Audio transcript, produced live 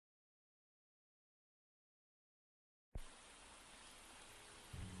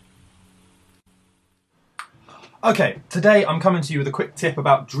Okay, today I'm coming to you with a quick tip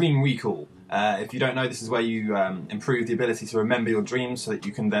about dream recall. If you don't know, this is where you improve the ability to remember your dreams so that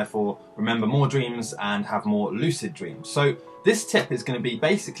you can therefore remember more dreams and have more lucid dreams. So this tip is going to be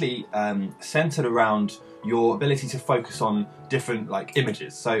basically centered around your ability to focus on different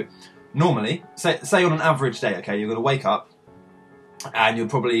images. So normally, say on an average day, okay, you're going to wake up and you'll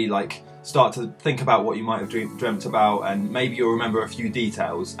probably start to think about what you might have dreamt about, and maybe you'll remember a few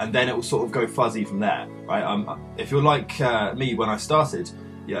details, and then it will sort of go fuzzy from there, right? If you're like me when I started,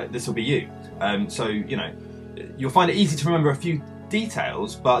 yeah, this will be you. So you'll find it easy to remember a few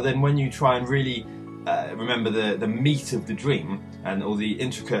details, but then when you try and really remember the meat of the dream and all the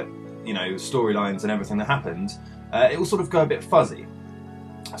intricate, storylines and everything that happened, it will sort of go a bit fuzzy.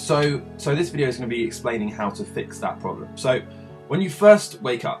 So this video is going to be explaining how to fix that problem. So when you first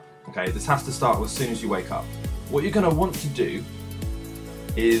wake up, okay, this has to start as soon as you wake up. What you're going to want to do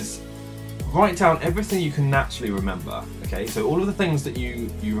is write down everything you can naturally remember. Okay, so all of the things that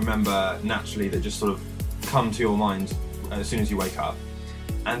you remember naturally that just sort of come to your mind as soon as you wake up.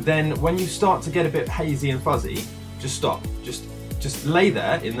 And then when you start to get a bit hazy and fuzzy, just stop. Just lay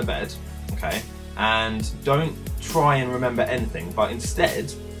there in the bed, okay, and don't try and remember anything, but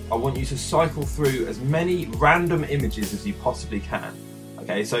instead I want you to cycle through as many random images as you possibly can.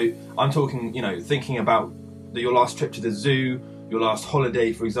 Okay, so I'm talking, thinking about your last trip to the zoo, your last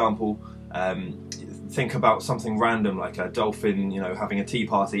holiday, for example. Think about something random like a dolphin, having a tea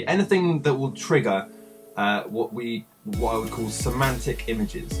party. Anything that will trigger what I would call semantic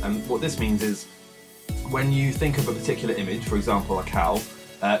images. And what this means is when you think of a particular image, for example, a cow,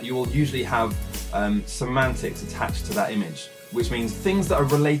 you will usually have semantics attached to that image, which means things that are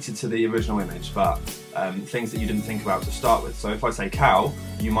related to the original image, but things that you didn't think about to start with. So if I say cow,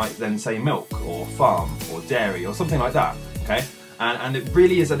 you might then say milk, or farm, or dairy, or something like that, okay? And it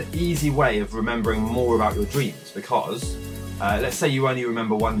really is an easy way of remembering more about your dreams, because let's say you only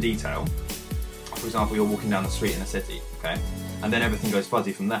remember one detail. For example, you're walking down the street in a city, okay? And then everything goes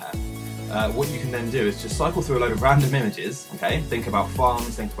fuzzy from there. What you can then do is just cycle through a load of random images, okay? Think about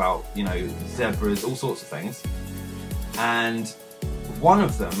farms, think about, zebras, all sorts of things. And one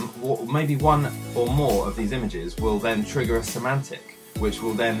of them, or maybe one or more of these images, will then trigger a semantic, which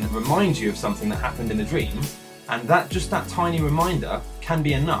will then remind you of something that happened in a dream, and just that tiny reminder can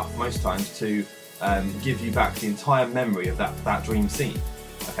be enough most times to give you back the entire memory of that dream scene.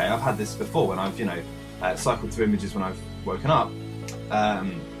 Okay, I've had this before when I've cycled through images when I've woken up.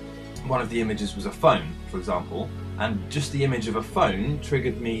 One of the images was a phone, for example, and just the image of a phone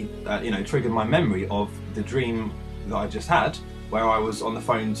triggered me, triggered my memory of the dream that I just had, where I was on the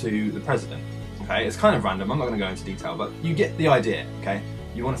phone to the president. Okay, it's kind of random, I'm not going to go into detail, but you get the idea, okay?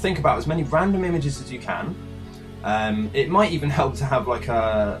 You want to think about as many random images as you can. It might even help to have like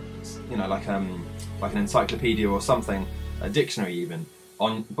an encyclopedia or something, a dictionary even,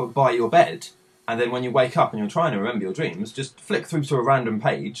 by your bed, and then when you wake up and you're trying to remember your dreams, just flick through to a random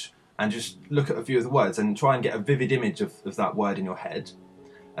page and just look at a few of the words and try and get a vivid image of that word in your head.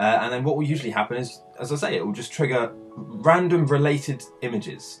 And then what will usually happen is, as I say, it will just trigger random related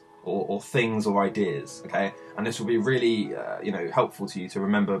images or things or ideas, okay? And this will be really, helpful to you to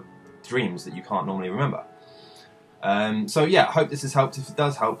remember dreams that you can't normally remember. So yeah, I hope this has helped. If it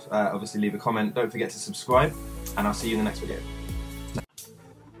does help, obviously leave a comment. Don't forget to subscribe, and I'll see you in the next video.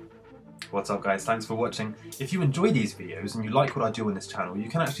 What's up guys, thanks for watching. If you enjoy these videos and you like what I do on this channel, you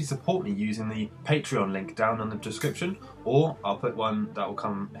can actually support me using the Patreon link down in the description, or I'll put one that will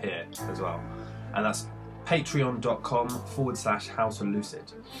come here as well. And that's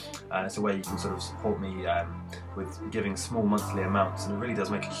patreon.com/howtolucid. It's a way you can sort of support me with giving small monthly amounts, and it really does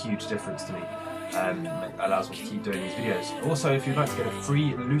make a huge difference to me. It allows me to keep doing these videos. Also, if you'd like to get a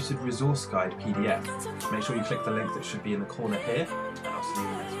free Lucid Resource Guide PDF, make sure you click the link that should be in the corner here, and I'll see you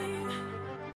in the next video.